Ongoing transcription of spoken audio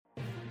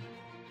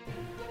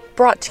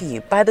Brought to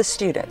you by the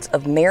students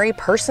of Mary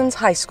Persons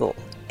High School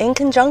in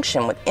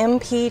conjunction with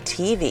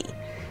MPTV.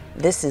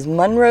 This is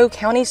Monroe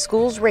County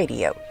Schools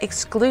Radio,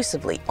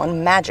 exclusively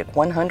on Magic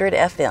 100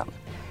 FM.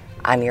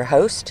 I'm your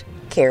host,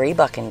 Carrie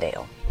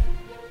Buckendale.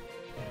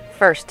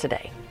 First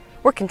today,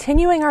 we're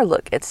continuing our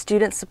look at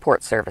student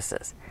support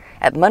services.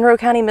 At Monroe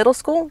County Middle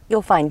School,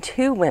 you'll find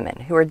two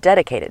women who are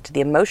dedicated to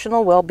the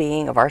emotional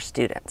well-being of our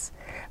students.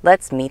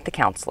 Let's meet the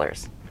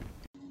counselors.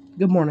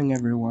 Good morning,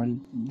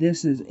 everyone.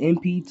 This is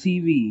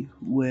MPTV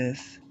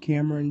with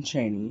Cameron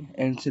Chaney,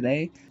 and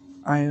today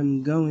I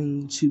am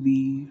going to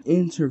be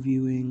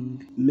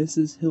interviewing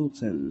Mrs.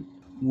 Hilton.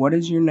 What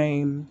is your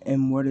name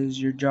and what is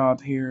your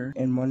job here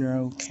in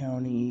Monroe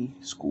County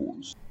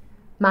Schools?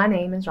 My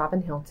name is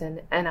Robin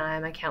Hilton, and I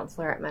am a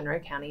counselor at Monroe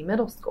County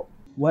Middle School.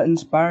 What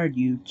inspired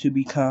you to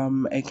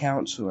become a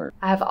counselor?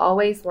 I have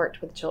always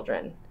worked with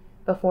children.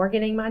 Before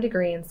getting my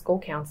degree in school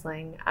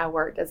counseling, I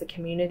worked as a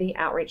community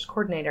outreach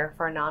coordinator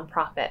for a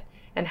nonprofit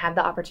and had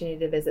the opportunity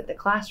to visit the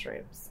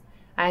classrooms.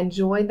 I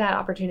enjoyed that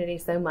opportunity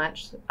so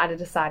much, I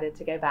decided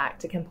to go back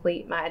to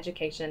complete my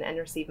education and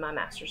receive my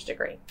master's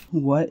degree.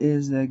 What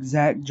is the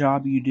exact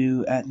job you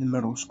do at the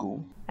middle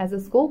school? As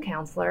a school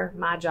counselor,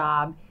 my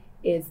job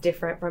is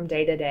different from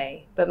day to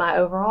day, but my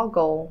overall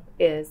goal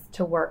is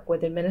to work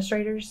with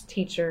administrators,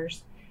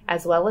 teachers,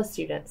 as well as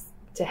students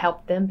to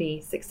help them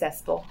be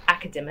successful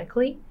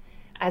academically,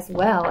 as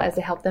well as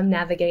to help them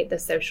navigate the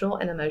social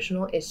and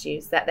emotional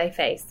issues that they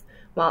face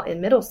while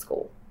in middle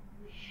school,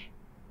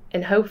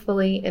 and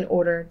hopefully in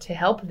order to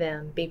help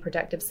them be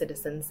productive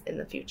citizens in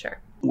the future.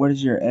 What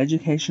is your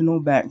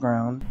educational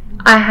background?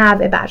 I have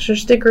a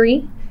bachelor's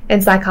degree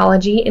in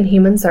psychology and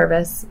human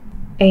service,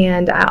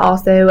 and I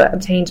also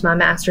obtained my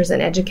master's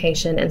in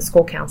education and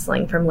school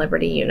counseling from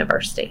Liberty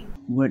University.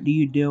 What do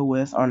you deal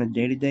with on a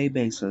day-to-day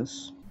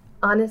basis?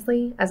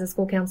 Honestly, as a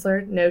school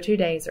counselor, no 2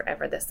 days are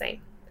ever the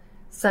same.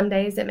 Some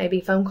days it may be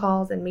phone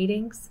calls and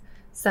meetings.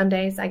 Some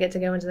days I get to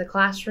go into the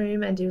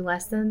classroom and do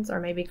lessons or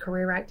maybe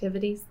career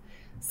activities.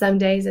 Some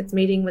days it's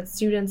meeting with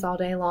students all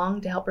day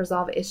long to help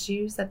resolve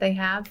issues that they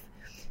have.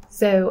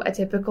 So a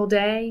typical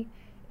day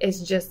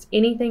is just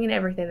anything and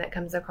everything that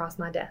comes across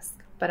my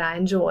desk. But I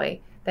enjoy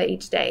that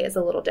each day is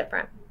a little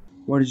different.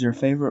 What is your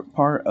favorite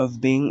part of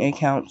being a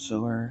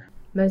counselor?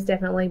 Most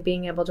definitely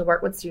being able to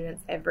work with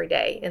students every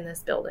day in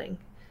this building.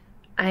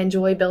 I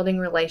enjoy building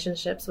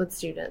relationships with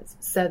students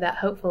so that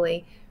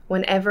hopefully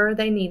whenever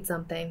they need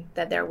something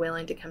that they're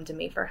willing to come to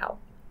me for help.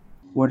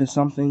 What is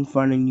something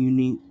fun and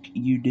unique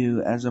you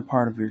do as a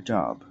part of your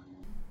job?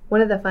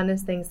 One of the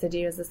funnest things to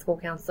do as a school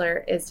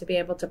counselor is to be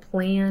able to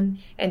plan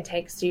and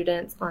take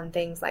students on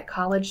things like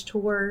college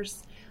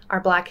tours, our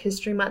Black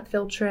History Month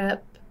field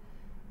trip,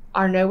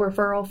 our no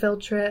referral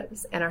field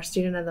trips, and our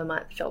Student of the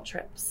Month field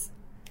trips.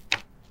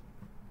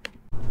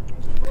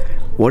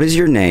 What is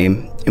your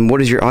name and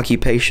what is your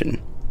occupation?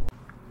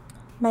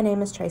 My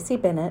name is Tracy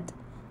Bennett,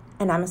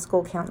 and I'm a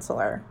school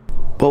counselor.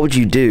 What would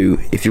you do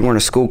if you weren't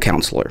a school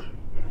counselor?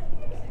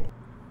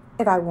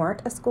 If I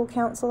weren't a school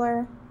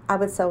counselor, I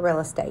would sell real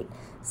estate.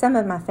 Some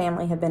of my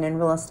family have been in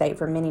real estate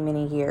for many,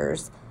 many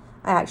years.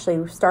 I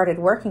actually started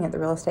working at the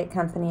real estate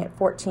company at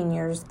 14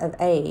 years of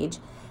age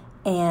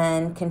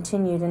and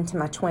continued into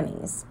my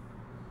 20s.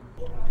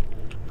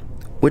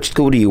 Which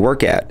school do you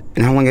work at,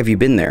 and how long have you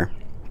been there?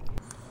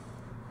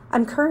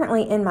 I'm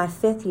currently in my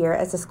 5th year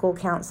as a school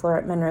counselor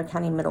at Monroe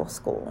County Middle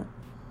School.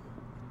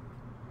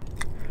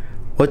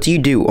 What do you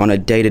do on a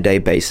day-to-day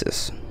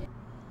basis?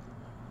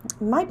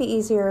 It might be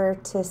easier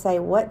to say,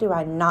 what do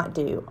I not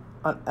do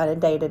on a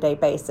day-to-day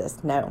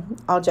basis? No,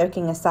 all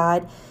joking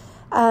aside,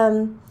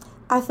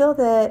 I feel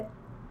that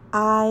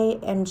I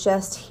am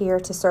just here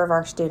to serve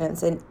our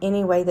students in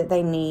any way that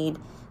they need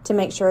to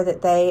make sure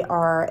that they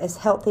are as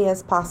healthy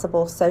as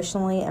possible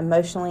socially,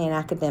 emotionally, and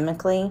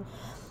academically.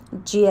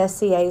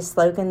 GSCA's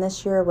slogan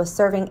this year was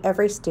serving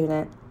every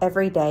student,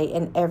 every day,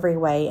 in every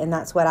way, and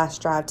that's what I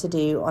strive to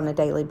do on a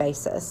daily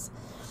basis.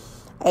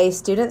 A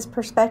student's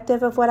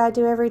perspective of what I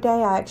do every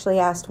day, I actually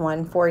asked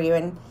one for you,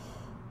 and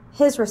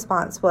his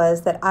response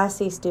was that I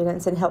see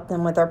students and help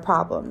them with their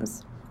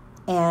problems.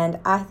 And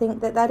I think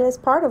that that is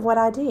part of what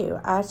I do.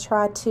 I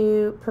try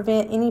to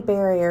prevent any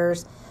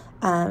barriers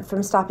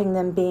from stopping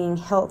them being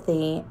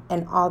healthy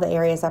in all the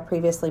areas I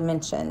previously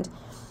mentioned.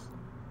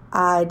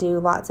 I do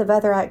lots of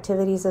other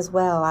activities as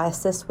well. I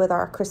assist with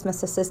our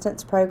Christmas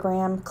assistance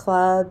program,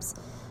 clubs,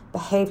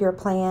 behavior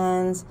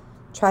plans,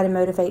 try to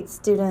motivate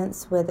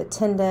students with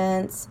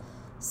attendance,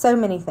 so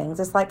many things.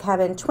 It's like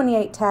having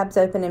 28 tabs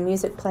open and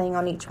music playing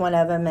on each one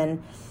of them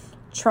and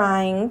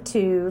trying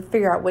to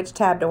figure out which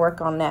tab to work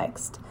on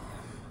next.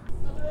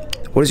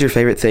 What is your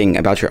favorite thing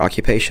about your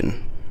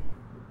occupation?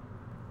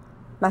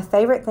 My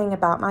favorite thing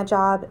about my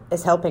job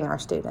is helping our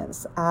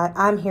students.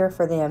 I'm here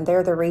for them.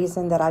 They're the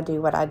reason that I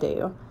do what I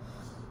do.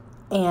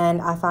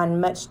 And I find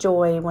much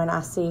joy when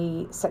I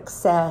see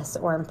success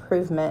or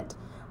improvement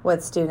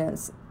with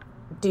students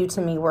due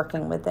to me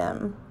working with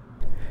them.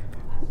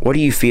 What do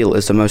you feel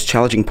is the most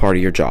challenging part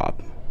of your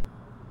job?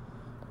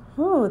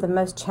 The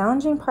most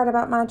challenging part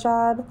about my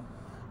job,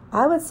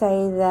 I would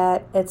say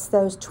that it's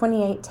those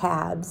 28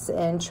 tabs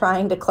and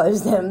trying to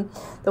close them,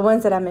 the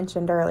ones that I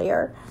mentioned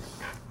earlier.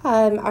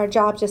 Our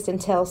job just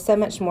entails so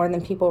much more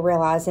than people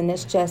realize, and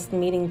it's just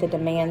meeting the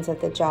demands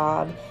of the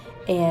job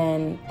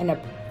and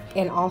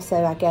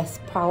also, I guess,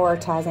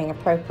 prioritizing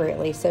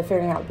appropriately. So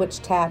figuring out which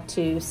tab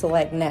to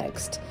select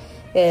next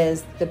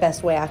is the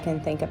best way I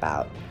can think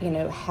about,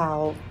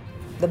 how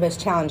the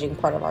most challenging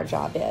part of our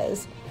job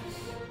is.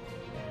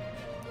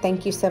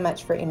 Thank you so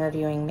much for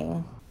interviewing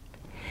me.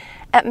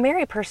 At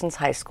Mary Persons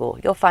High School,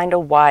 you'll find a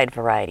wide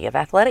variety of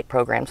athletic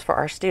programs for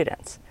our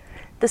students.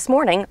 This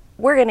morning,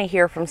 we're going to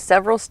hear from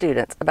several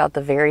students about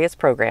the various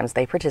programs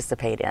they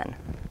participate in.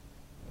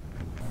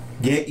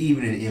 Good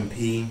evening,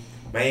 MP.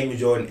 My name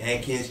is Jordan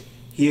Atkins,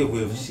 here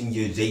with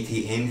senior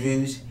JT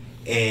Andrews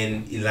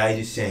and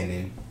Elijah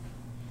Shannon,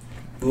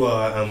 who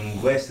are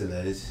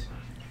wrestlers.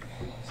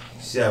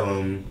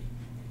 So,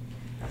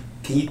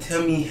 can you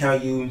tell me how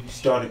you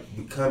started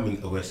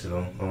becoming a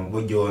wrestler?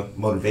 What your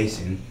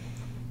motivation?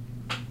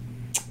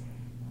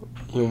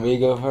 You want me to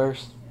go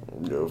first?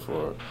 Go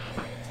for it.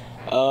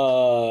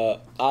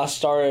 I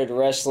started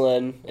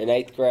wrestling in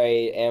 8th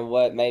grade, and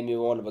what made me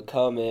want to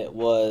become it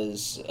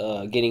was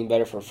getting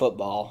better for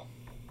football.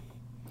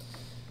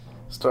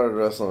 Started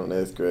wrestling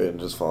in 8th grade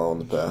and just following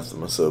the path of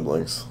my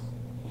siblings.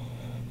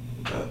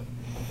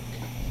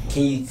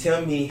 Can you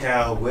tell me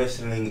how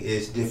wrestling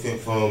is different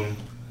from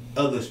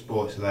other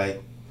sports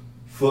like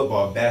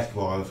football,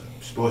 basketball,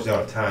 sports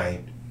out of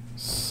time?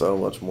 So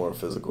much more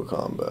physical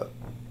combat.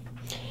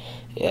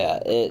 Yeah,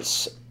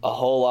 it's a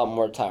whole lot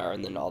more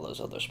tiring than all those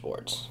other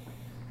sports.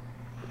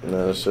 And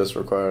it just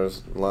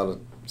requires a lot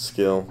of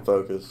skill,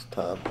 focus,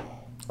 time,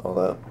 all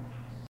that.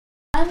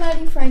 I'm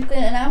Maddie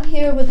Franklin, and I'm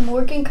here with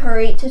Morgan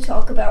Curry to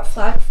talk about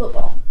flag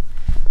football.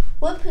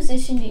 What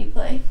position do you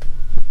play?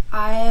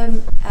 I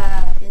am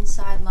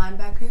inside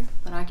linebacker,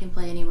 but I can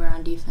play anywhere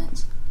on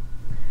defense.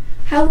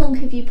 How long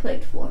have you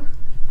played for?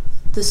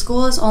 The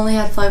school has only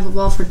had flag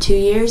football for 2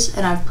 years,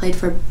 and I've played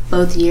for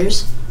both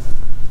years.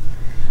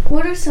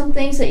 What are some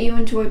things that you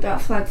enjoy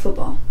about flag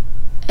football?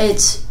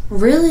 It's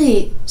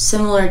really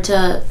similar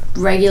to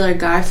regular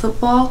guy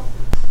football.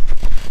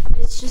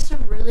 It's just a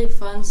really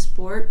fun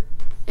sport,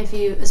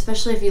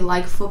 especially if you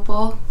like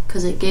football,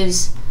 because it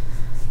gives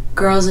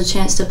girls a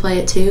chance to play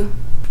it too.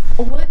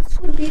 What's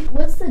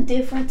the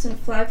difference in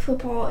flag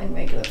football and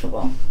regular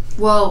football?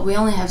 Well, we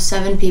only have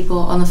 7 people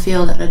on the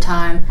field at a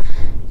time,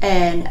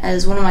 and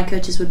as one of my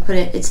coaches would put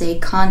it, it's a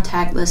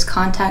contactless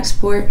contact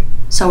sport.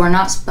 So we're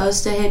not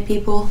supposed to hit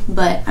people,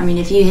 but I mean,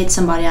 if you hit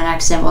somebody on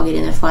accident while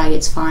getting the flag,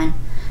 it's fine.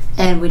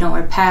 And we don't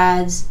wear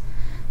pads.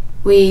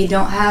 We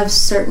don't have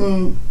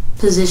certain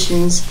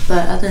positions,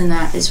 but other than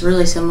that, it's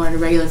really similar to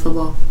regular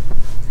football.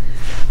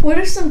 What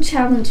are some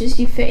challenges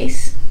you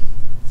face?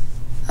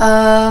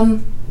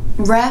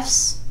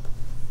 Refs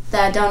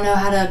that don't know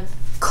how to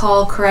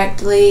call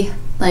correctly,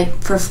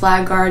 like for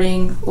flag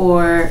guarding,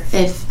 or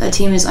if a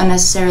team is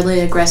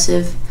unnecessarily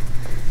aggressive,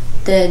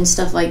 then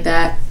stuff like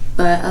that.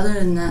 But other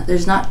than that,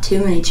 there's not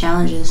too many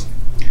challenges.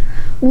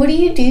 What do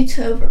you do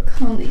to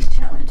overcome these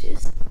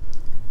challenges?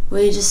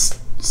 We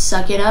just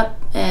suck it up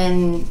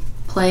and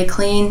play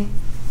clean,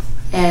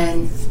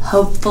 and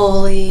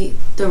hopefully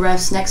the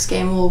refs next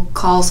game will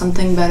call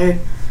something better.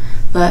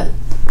 But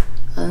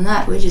other than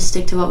that, we just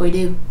stick to what we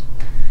do.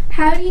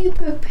 How do you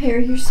prepare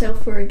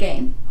yourself for a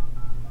game?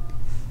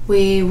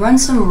 We run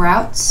some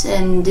routes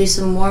and do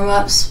some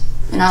warm-ups,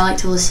 and I like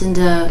to listen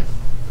to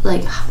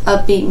like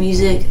upbeat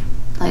music,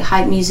 like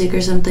hype music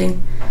or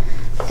something,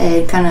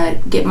 and kind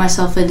of get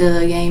myself into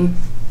the game.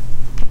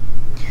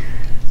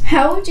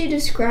 How would you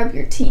describe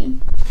your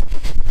team?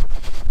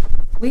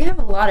 We have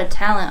a lot of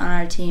talent on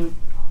our team.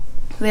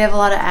 We have a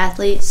lot of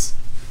athletes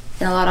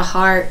and a lot of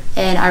heart,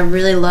 and I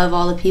really love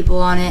all the people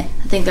on it.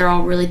 I think they're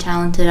all really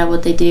talented at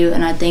what they do,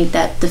 and I think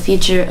that the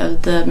future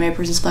of the Mary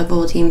Persons flag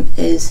football team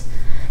is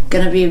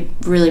going to be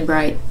really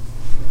bright.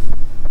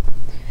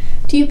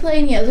 Do you play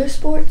any other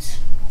sports?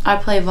 I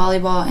play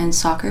volleyball and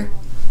soccer.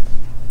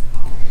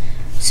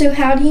 So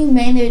how do you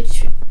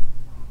manage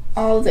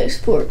all of those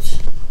sports?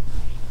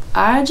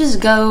 I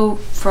just go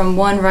from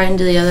one right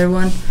into the other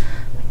one,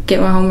 get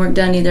my homework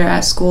done either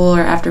at school or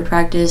after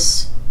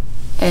practice,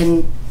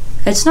 and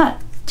it's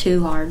not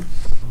too hard.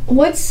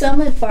 What's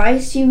some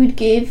advice you would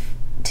give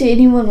to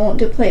anyone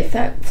wanting to play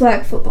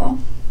flag football?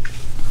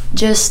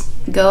 Just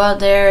go out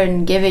there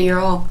and give it your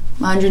all,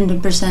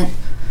 100%.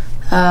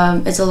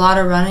 It's a lot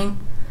of running,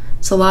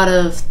 it's a lot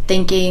of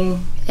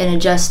thinking and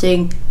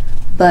adjusting,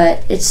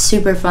 but it's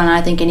super fun.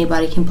 I think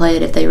anybody can play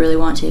it if they really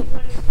want to.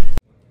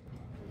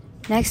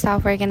 Next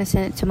off, we're going to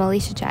send it to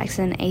Melisha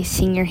Jackson, a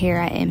senior here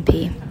at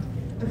MP.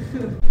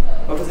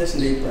 What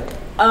position do you play?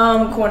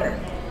 Corner.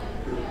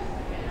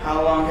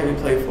 How long have you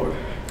played for?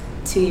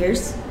 2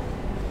 years.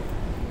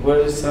 What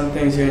are some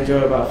things you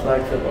enjoy about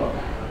flag football?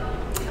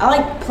 I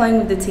like playing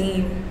with the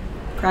team.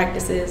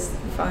 Practices,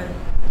 fun.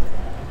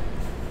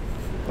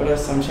 What are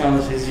some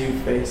challenges you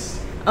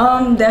face?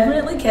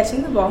 Definitely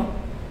catching the ball.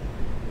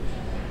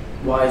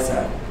 Why is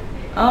that?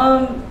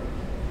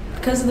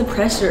 Because of the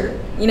pressure.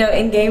 You know,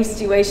 in game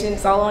situations,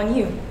 it's all on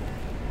you.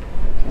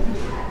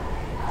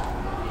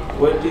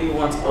 What do you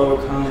want to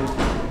overcome?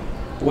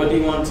 What do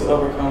you want to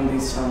overcome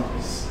these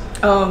challenges?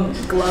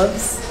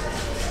 Gloves.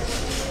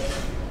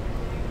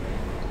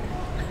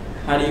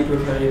 How do you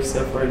prepare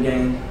yourself for a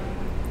game?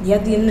 You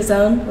have to get in the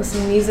zone,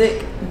 listen to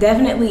music.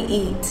 Definitely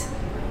eat.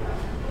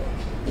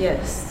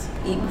 Yes,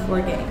 eat before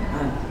a game.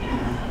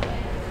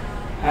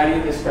 How do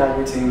you describe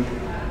your team?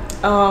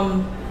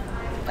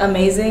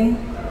 Amazing,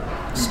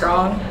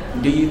 strong.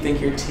 Do you think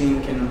your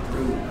team can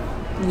improve?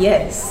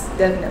 Yes,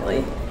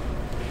 definitely.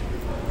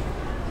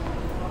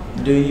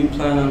 Do you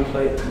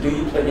play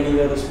any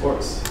other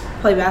sports?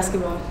 Play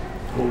basketball.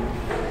 Cool.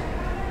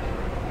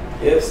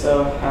 If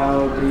so,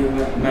 how do you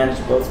manage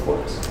both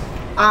sports?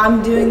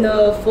 I'm doing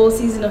the full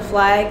season of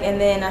flag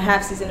and then a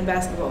half season of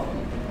basketball.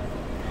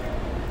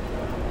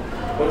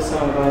 What is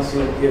some advice you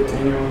would give to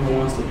anyone who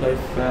wants to play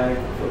flag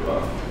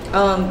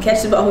football?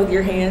 Catch the ball with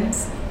your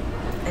hands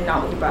and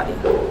not with your body.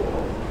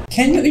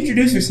 Can you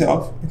introduce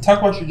yourself and talk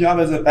about your job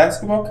as a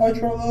basketball coach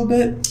for a little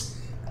bit?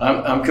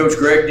 I'm Coach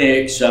Greg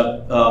Nix.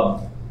 I've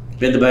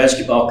been the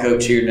basketball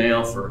coach here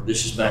now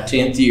this is my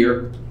 10th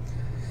year.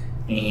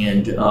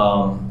 And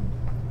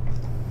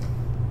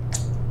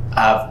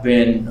I've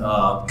been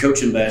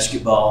coaching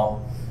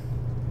basketball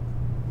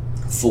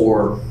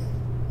for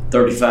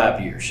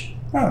 35 years.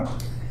 Oh.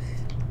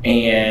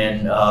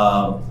 And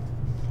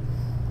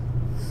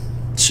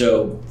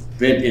so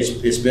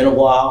it's been a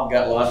while,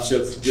 got lots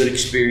of good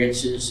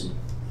experiences,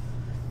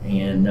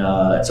 and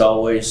it's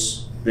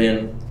always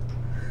been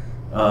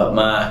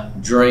my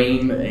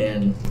dream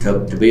and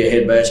to be a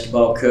head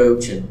basketball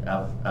coach, and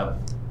I've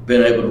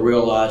been able to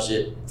realize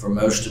it for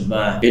most of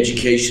my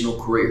educational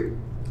career.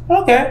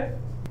 Okay.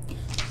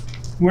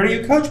 Where do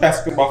you coach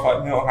basketball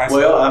at Mill High School?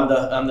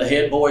 Well, I'm the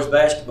head boys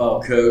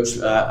basketball coach.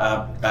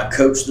 I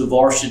coach the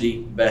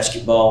varsity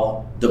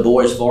basketball, the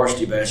boys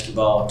varsity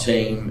basketball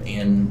team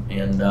in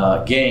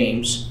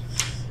games.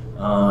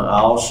 I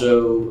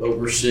also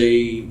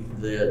oversee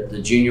the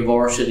junior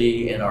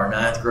varsity and our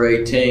 9th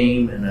grade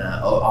team, and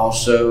I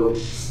also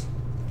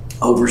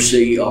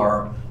oversee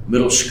our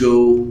middle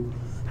school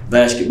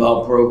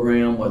basketball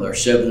program with our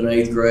 7th and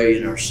 8th grade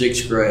and our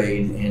 6th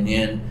grade, and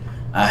then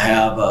I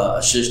have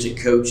assistant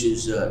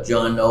coaches,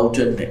 John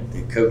Knowlton,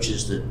 that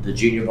coaches the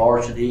junior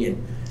varsity,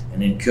 and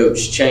then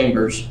Coach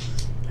Chambers,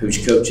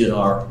 who's coaching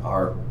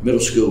our middle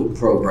school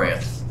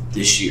program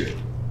this year.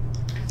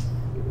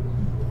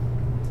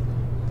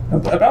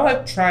 About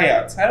like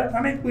tryouts, how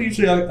many people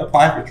usually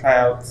apply for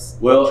tryouts?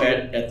 Well,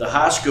 at the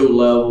high school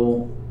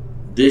level,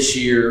 this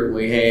year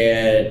we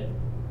had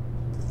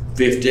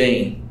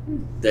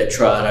 15 that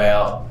tried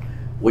out.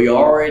 We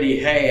already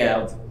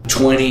have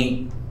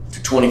 20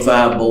 to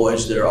 25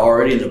 boys that are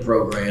already in the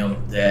program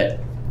that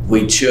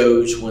we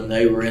chose when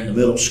they were in the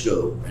middle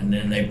school, and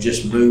then they've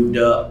just moved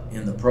up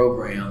in the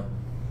program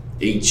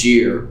each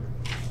year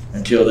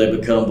until they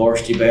become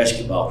varsity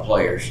basketball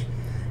players.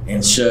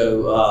 And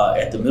so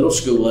at the middle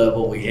school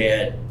level, we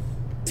had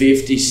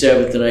 50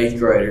 7th and 8th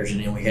graders, and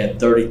then we had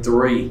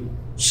 33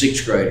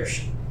 6th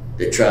graders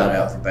that tried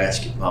out for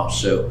basketball.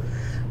 So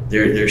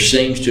there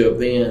seems to have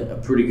been a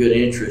pretty good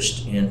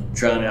interest in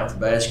trying out for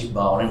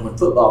basketball. And when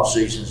football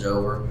season's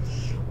over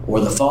or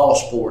the fall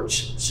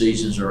sports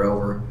seasons are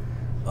over,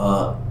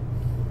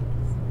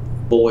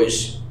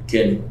 boys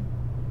can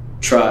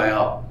try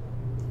out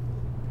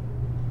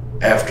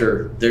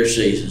after their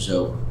season's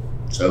over.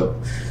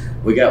 So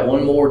we got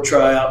one more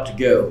tryout to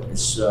go.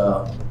 It's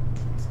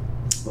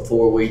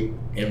before we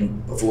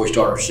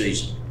start our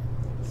season.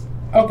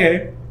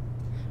 Okay.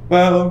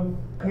 Well,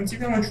 once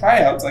you're doing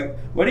tryouts, like,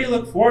 what do you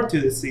look forward to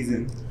this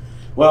season?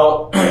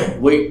 Well,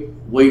 we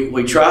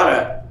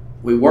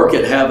work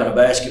at having a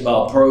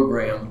basketball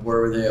program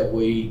where that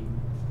we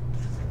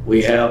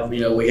have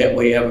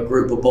a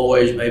group of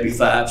boys, maybe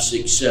 5,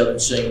 6, 7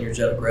 seniors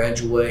that'll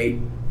graduate,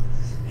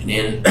 and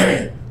then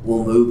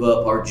we'll move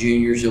up. Our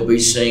juniors will be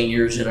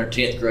seniors, and our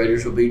 10th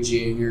graders will be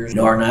juniors, and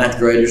our 9th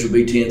graders will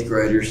be 10th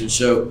graders, and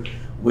so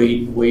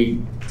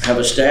we have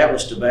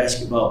established a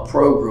basketball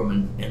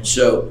program, and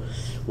so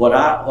what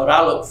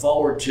I look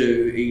forward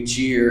to each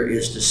year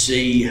is to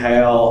see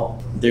how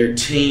their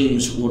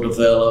teams will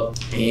develop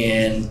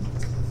and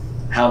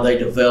how they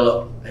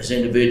develop as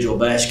individual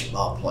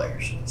basketball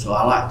players. So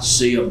I like to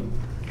see them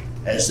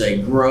as they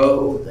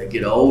grow, they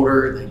get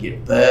older, they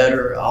get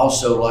better. I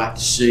also like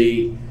to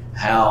see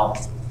how,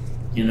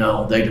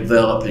 they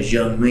develop as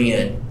young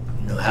men,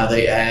 how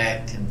they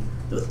act and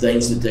the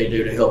things that they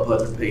do to help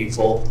other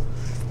people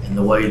and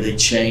the way they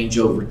change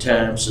over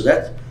time. So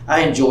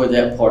I enjoy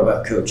that part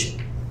about coaching.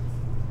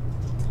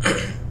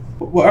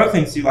 What other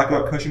things do you like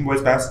about coaching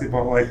boys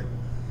basketball?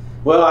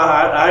 Well,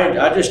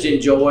 I just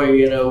enjoy,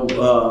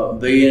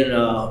 being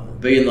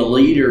the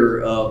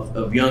leader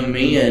of young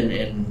men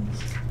and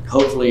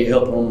hopefully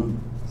helping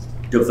them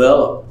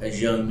develop as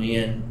young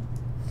men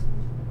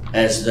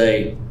as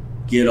they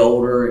get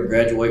older and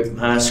graduate from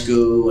high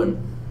school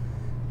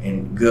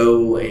and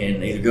go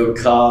and either go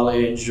to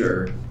college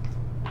or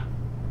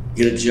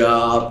get a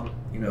job.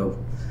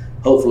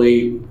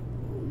 hopefully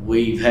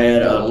we've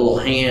had a little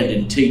hand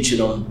in teaching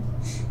them,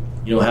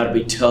 how to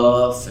be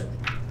tough and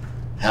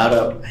how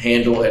to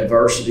handle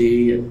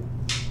adversity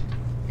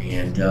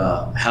and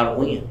how to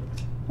win.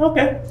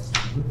 Okay.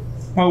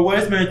 Well, what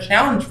has been a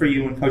challenge for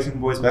you when coaching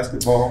boys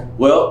basketball?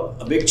 Well,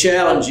 a big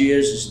challenge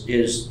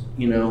is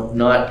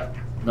not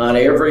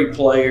every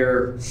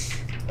player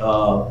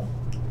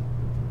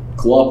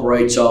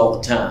cooperates all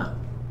the time,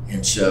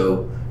 and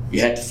so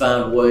you have to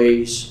find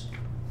ways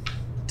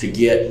to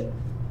get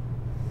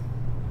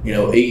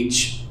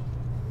each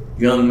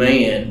young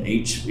man,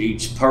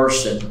 each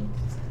person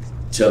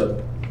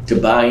to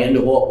buy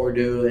into what we're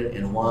doing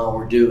and why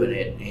we're doing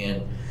it,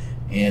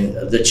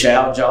 and the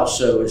challenge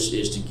also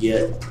is to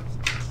get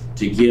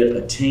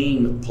a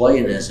team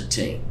playing as a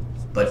team.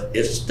 But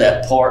it's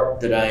that part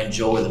that I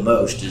enjoy the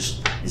most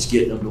is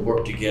getting them to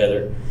work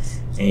together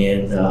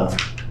and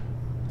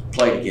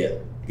play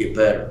together, get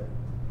better.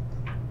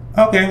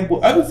 Okay,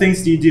 what other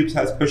things do you do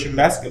besides coaching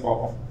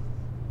basketball?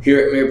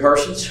 Here at Mary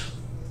Persons?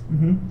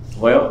 Mm-hmm.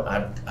 Well,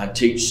 I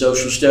teach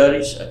social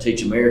studies, I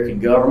teach American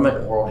government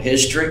and world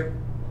history.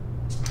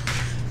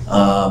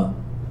 I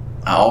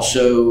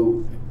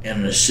also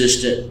am an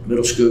assistant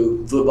middle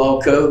school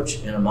football coach,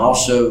 and I'm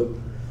also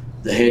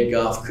the head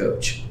golf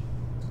coach,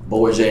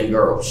 boys and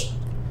girls,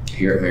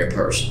 here at Mary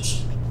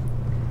Persons.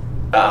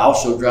 I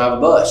also drive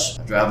a bus.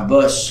 I drive a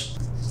bus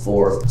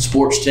for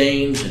sports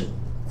teams and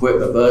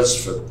equipment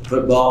bus for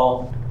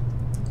football.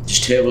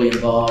 Just heavily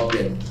involved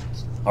in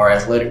our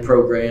athletic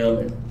program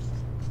and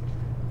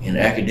in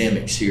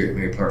academics here at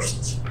Mary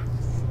Persons.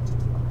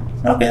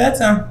 Okay, that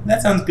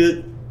sounds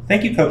good.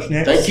 Thank you, Coach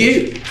Nix. Thank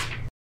you.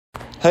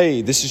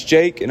 Hey, this is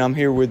Jake, and I'm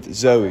here with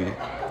Zoe.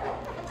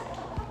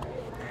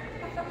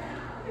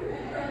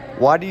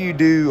 Why do you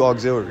do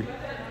auxiliary?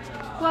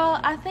 Well,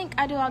 I think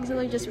I do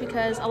auxiliary just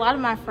because a lot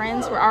of my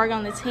friends were already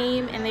on the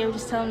team, and they were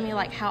just telling me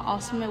like how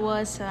awesome it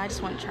was, so I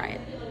just want to try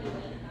it.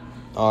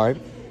 All right.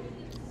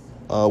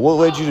 What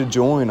led you to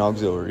join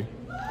auxiliary?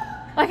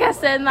 Like I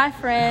said, my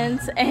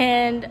friends,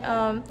 and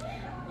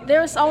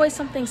there was always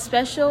something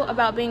special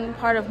about being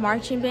part of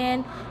marching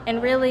band,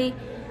 and really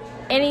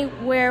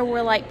anywhere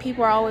where like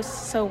people are always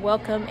so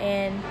welcome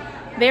and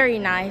very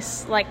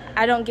nice. Like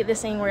I don't get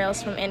this anywhere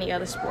else from any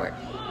other sport.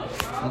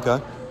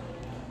 Okay.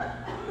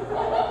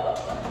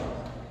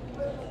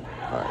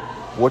 All right.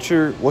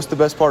 What's the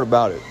best part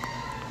about it?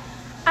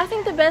 I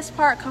think the best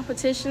part,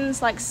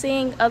 competitions, like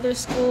seeing other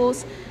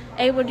schools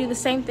able to do the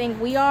same thing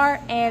we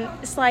are, and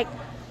it's like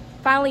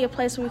finally a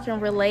place where we can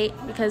relate,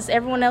 because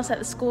everyone else at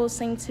the school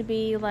seems to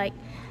be like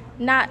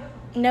not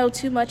know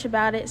too much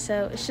about it,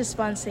 so it's just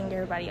fun seeing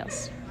everybody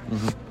else.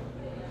 Mm-hmm.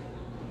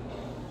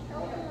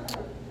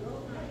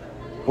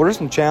 What are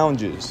some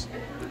challenges?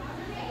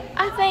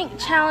 I think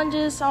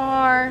challenges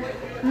are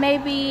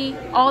maybe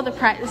all the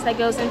practice that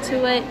goes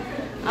into it.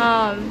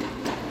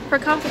 For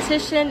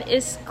competition,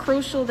 it's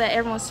crucial that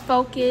everyone's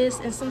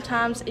focused, and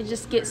sometimes it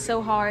just gets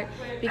so hard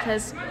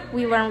because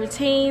we learn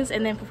routines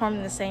and then perform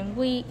in the same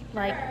week.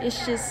 Like,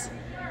 it's just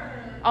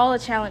all a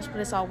challenge,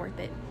 but it's all worth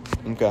it.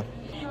 Okay.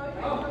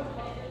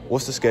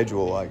 What's the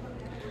schedule like?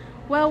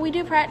 Well, we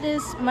do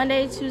practice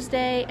Monday,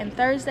 Tuesday, and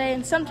Thursday,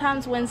 and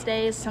sometimes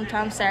Wednesdays,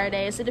 sometimes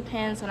Saturdays. It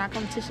depends on our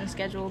competition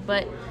schedule,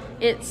 but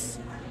it's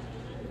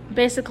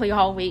basically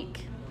all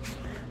week.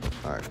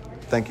 All right.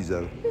 Thank you,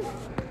 Zoe.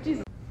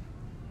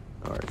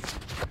 All right.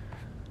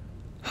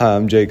 Hi,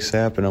 I'm Jake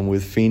Sapp, and I'm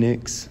with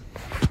Phoenix.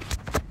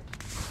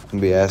 I'm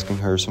going to be asking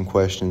her some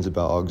questions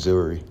about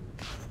auxiliary.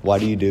 Why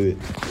do you do it?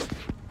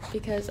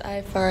 Because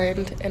I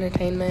find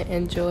entertainment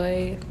and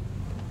joy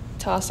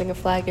tossing a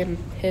flag and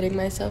hitting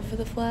myself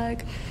with a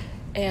flag.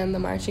 And the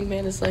marching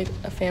band is like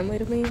a family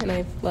to me, and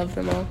I love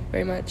them all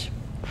very much.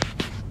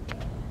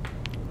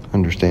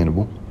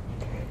 Understandable.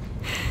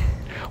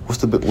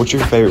 What's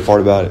your favorite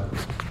part about it?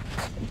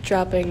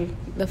 Dropping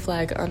the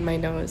flag on my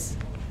nose.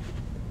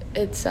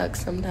 It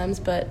sucks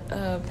sometimes, but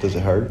does it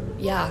hurt?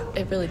 Yeah,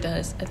 it really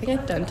does. I think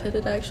I dented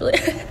it actually.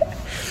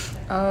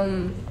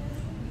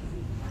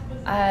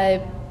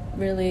 I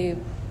really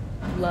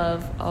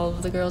love all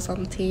of the girls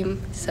on the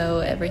team,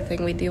 so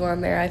everything we do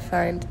on there I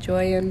find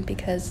joy in,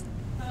 because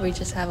we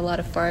just have a lot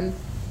of fun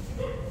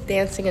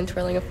dancing and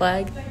twirling a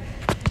flag.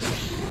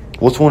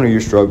 What's one of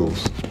your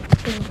struggles?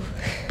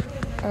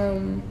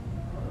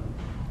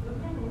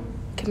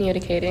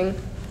 Communicating.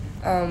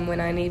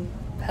 When I need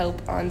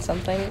help on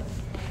something,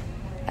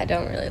 I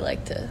don't really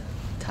like to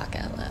talk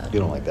out loud.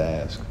 You don't like to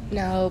ask?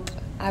 Nope.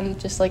 I'm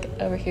just like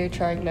over here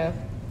trying to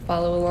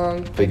follow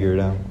along. Figure it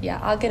out? Yeah,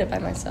 I'll get it by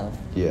myself.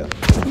 Yeah.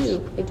 I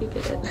do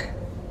get it.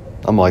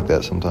 I'm like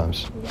that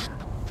sometimes. Yeah.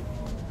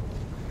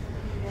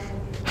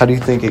 How do you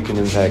think it can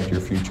impact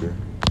your future?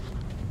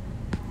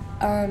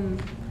 On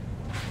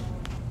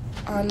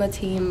the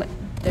team,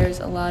 there's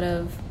a lot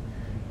of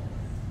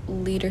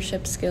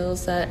leadership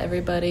skills that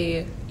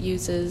everybody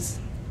uses,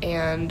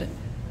 and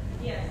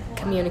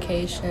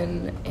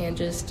communication, and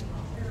just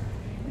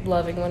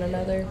loving one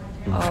another.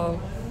 All,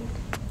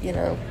 it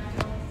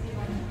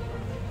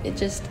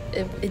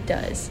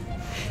does.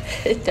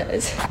 It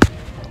does.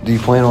 Do you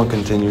plan on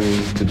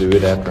continuing to do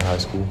it after high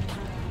school?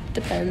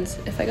 Depends.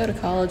 If I go to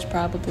college,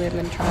 probably I'm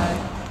gonna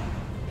try.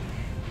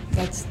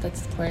 That's the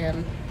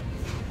plan.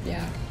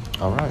 Yeah.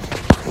 All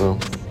right. Well,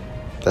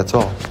 that's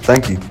all.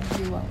 Thank you.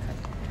 You're welcome.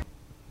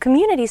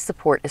 Community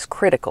support is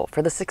critical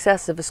for the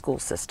success of a school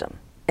system.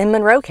 In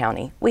Monroe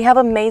County, we have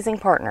amazing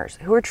partners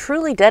who are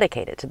truly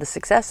dedicated to the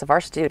success of our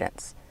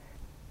students.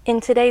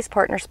 In today's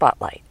Partner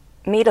Spotlight,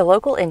 meet a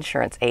local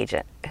insurance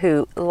agent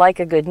who, like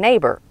a good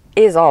neighbor,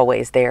 is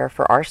always there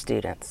for our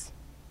students.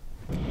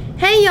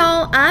 Hey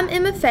y'all, I'm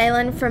Emma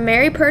Phelan from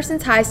Mary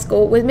Persons High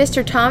School with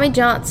Mr. Tommy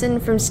Johnson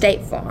from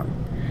State Farm.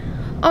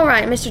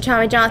 Alright, Mr.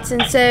 Tommy Johnson,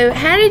 so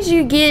how did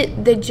you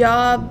get the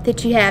job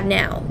that you have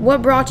now?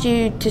 What brought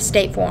you to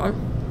State Farm?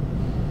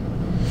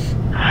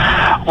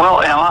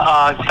 Well,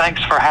 Emma,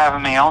 thanks for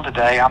having me on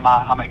today.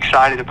 I'm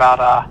excited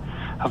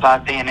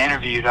about being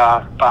interviewed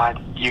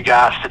by you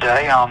guys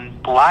today.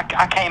 Well,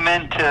 I came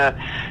into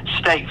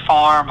State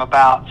Farm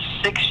about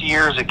 6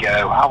 years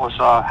ago.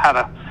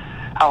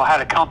 I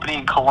had a company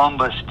in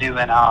Columbus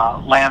doing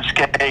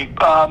landscape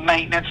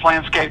maintenance,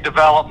 landscape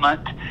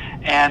development,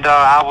 and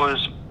I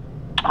was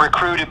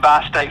recruited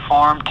by State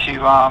Farm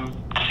to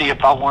see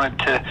if I wanted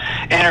to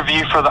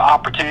interview for the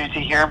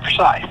opportunity here in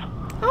Forsyth.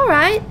 All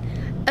right.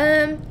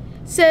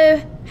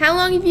 So how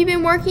long have you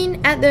been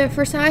working at the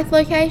Forsyth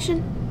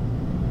location?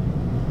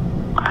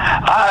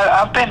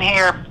 I've been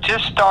here,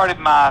 just started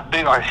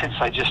since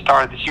I just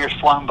started, this year's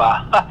flown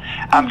by.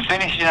 I'm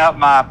finishing up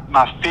my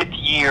 5th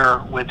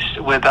year with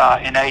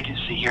an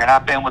agency here, and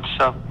I've been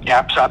so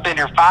I've been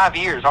here 5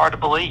 years, hard to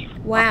believe.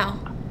 Wow,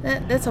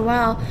 that's a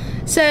while.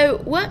 So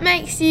what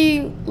makes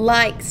you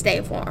like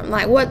State Farm?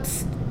 Like,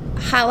 what's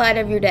the highlight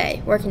of your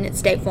day working at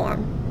State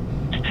Farm?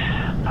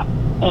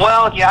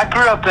 Well, yeah, I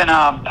grew up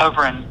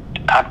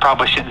I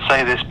probably shouldn't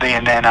say this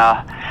being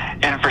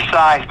in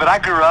Forsyth, but I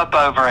grew up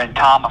over in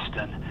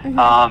Thomaston.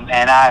 Mm-hmm.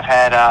 And I've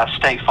had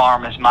State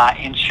Farm as my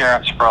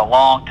insurance for a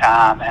long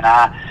time, and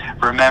I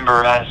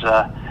remember as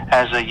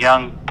a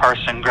young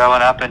person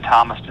growing up in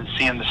Thomaston,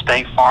 seeing the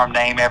State Farm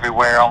name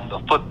everywhere on the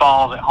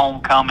footballs at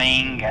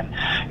homecoming, and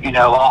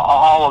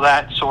all of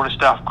that sort of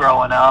stuff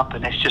growing up.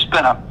 And it's just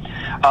been a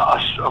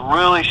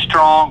really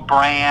strong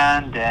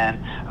brand and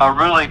a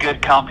really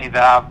good company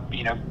that I've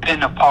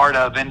been a part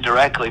of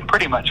indirectly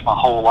pretty much my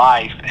whole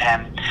life.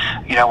 And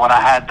when I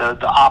had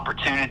the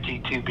opportunity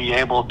to be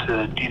able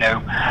to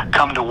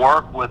come to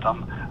work with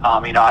them,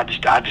 I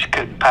just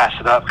couldn't pass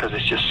it up, because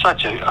it's just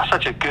such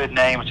a good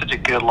name and such a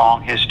good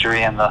long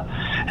history, and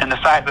the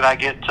fact that I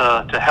get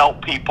to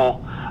help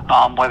people,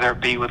 whether it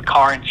be with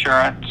car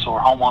insurance or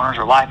homeowners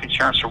or life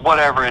insurance or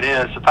whatever it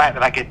is, the fact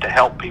that I get to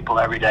help people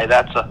every day,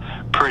 that's a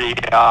pretty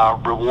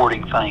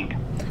rewarding thing.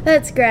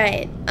 That's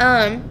great.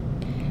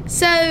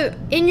 So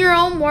in your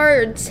own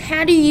words,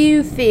 how do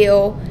you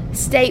feel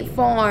State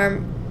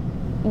Farm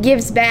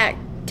gives back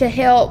to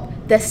help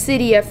the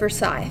city of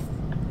Forsyth?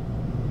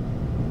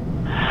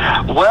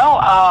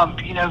 Well,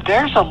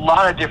 there's a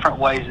lot of different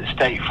ways that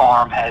State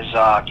Farm has,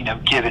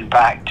 given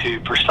back to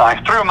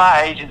Forsyth through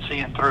my agency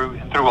and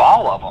through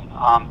all of them.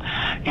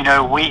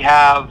 We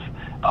have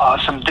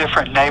some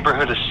different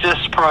neighborhood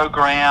assist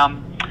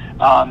program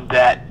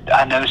that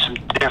I know some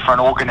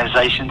different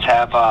organizations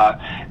have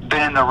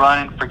been in the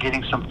running for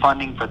getting some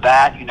funding for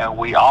that.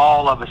 We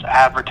all of us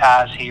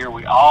advertise here.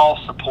 We all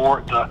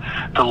support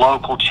the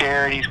local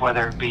charities,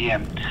 whether it be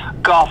in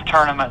golf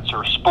tournaments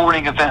or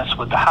sporting events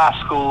with the high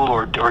school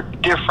or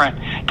different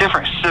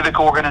civic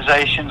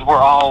organizations. We're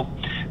all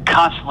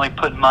constantly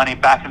putting money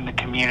back in the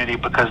community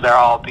because they're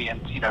all being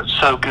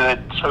so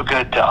good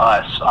to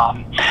us.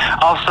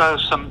 Also,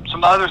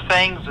 some other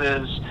things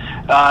is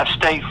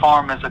State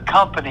Farm as a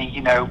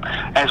company,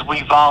 as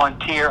we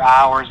volunteer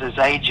hours as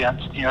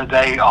agents,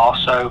 they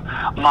also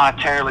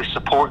monetarily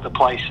support the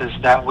places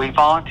that we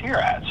volunteer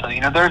at. So,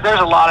 there's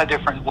a lot of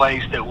different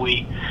ways that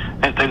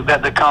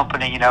the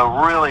company,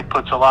 really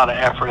puts a lot of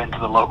effort into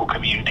the local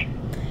community.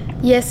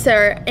 Yes,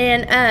 sir.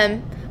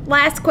 And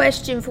last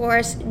question for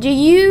us. Do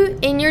you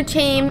and your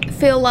team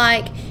feel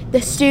like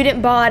the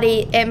student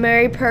body at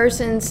Mary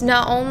Persons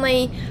not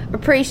only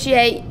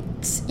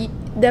appreciates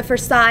the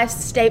Forsyth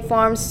State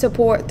Farm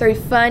support through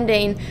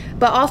funding,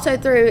 but also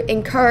through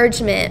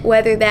encouragement,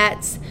 whether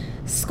that's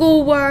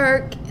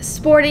schoolwork,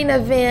 sporting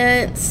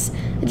events,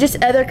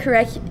 just other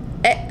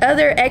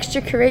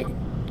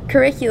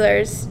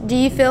extracurriculars? Do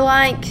you feel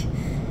like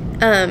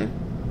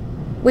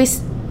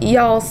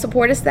y'all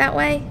support us that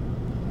way?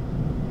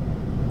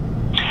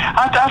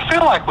 I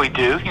feel like we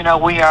do.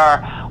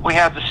 We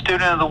have the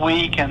Student of the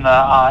Week in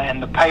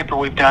the paper.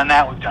 We've done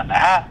that. We've done the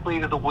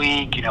Athlete of the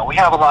Week. We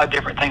have a lot of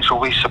different things where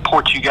we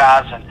support you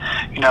guys, and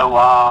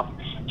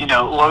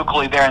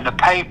locally there in the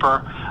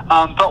paper.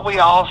 But we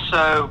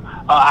also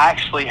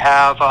actually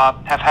have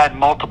had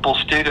multiple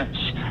students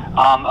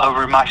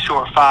over my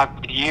short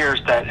 5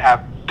 years that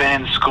have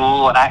been in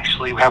school and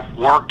actually have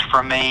worked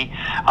for me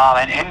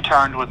and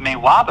interned with me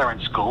while they're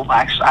in school.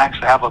 I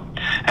actually have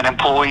an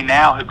employee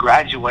now who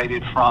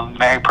graduated from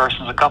Mary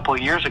Persons a couple of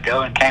years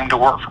ago and came to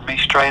work for me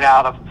straight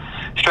out of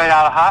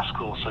high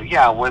school. So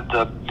yeah, with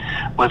the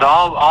with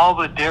all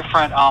the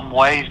different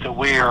ways that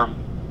we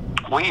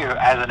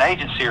as an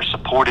agency are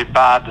supported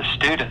by the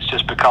students,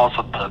 just because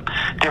of the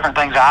different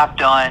things I've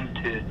done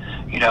to,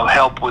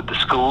 help with the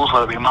schools,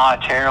 whether it be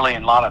monetarily,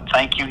 and a lot of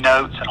thank you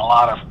notes and a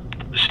lot of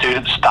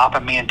students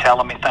stopping me and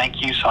telling me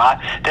thank you. So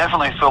I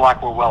definitely feel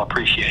like we're well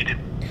appreciated.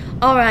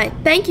 All right.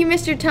 Thank you,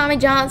 Mr. Tommy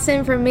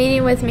Johnson, for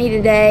meeting with me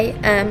today.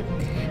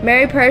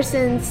 Mary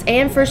Persons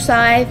and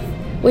Forsyth,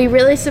 we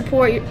really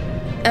support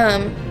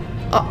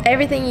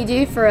everything you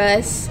do for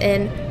us,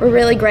 and we're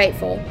really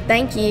grateful.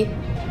 Thank you.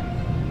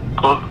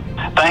 Well,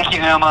 thank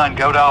you, Emma, and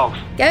go Dogs.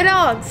 Go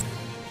Dogs.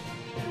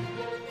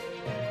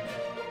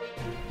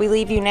 We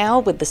leave you now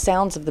with the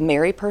sounds of the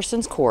Mary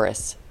Persons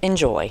Chorus.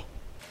 Enjoy.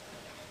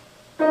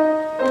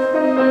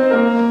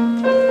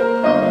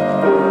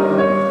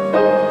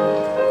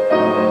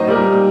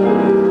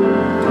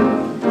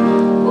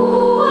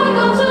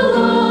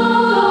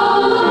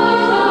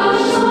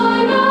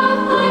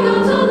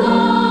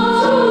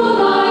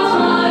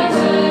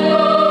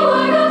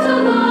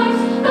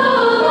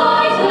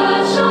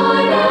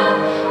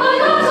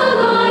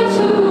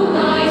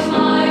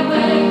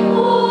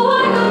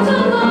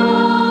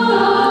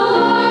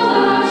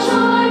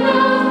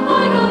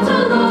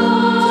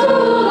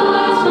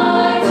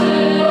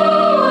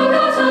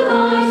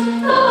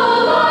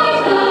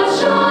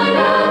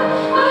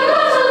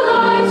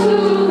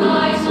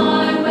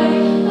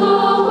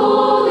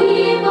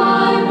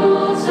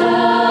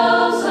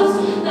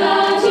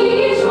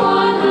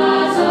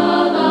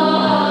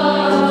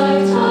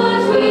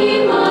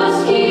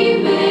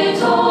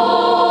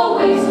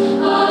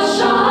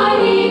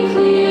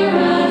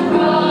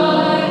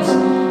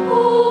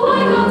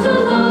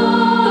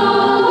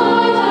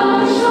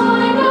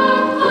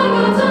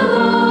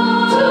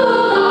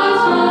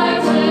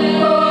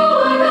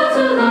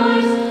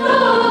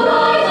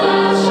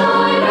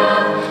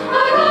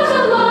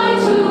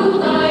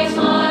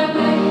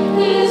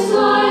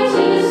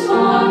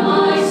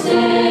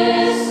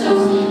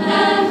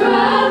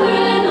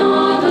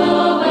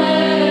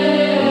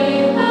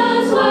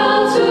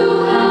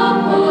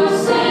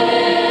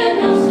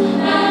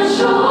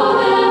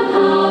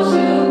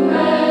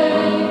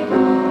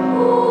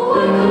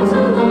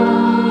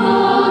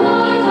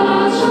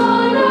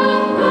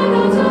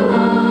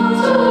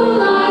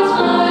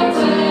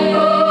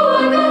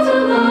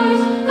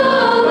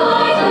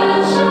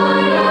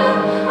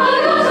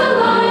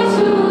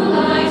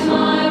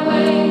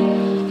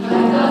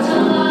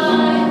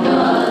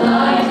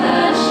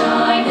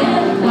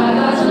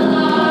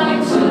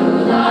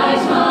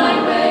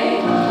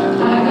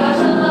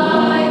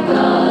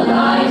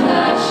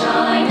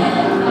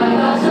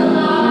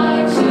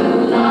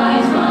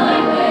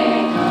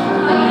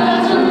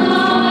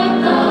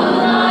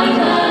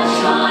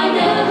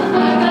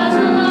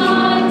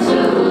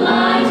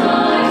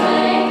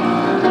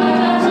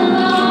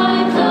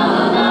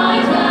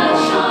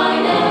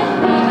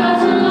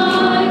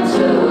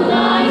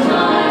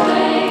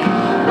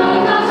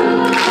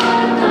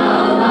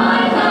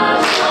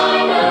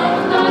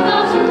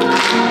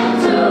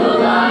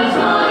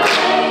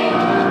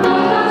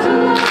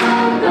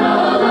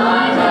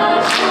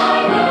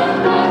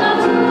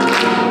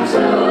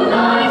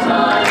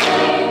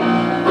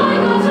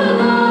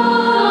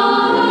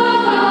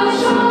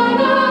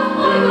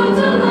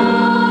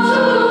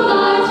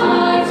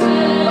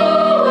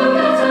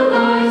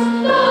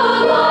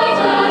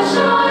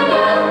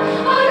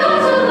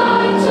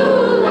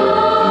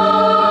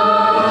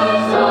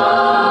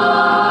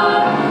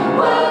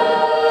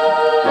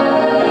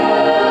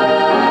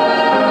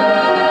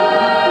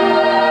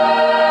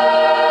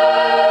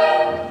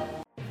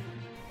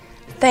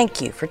 Thank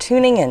you for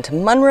tuning in to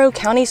Monroe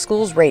County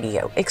Schools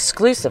Radio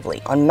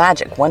exclusively on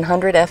Magic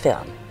 100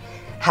 FM.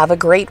 Have a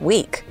great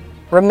week.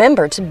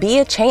 Remember to be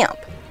a champ.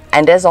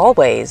 And as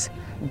always,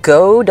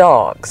 go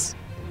Dogs.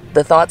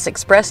 The thoughts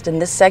expressed in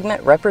this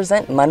segment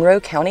represent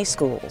Monroe County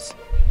Schools.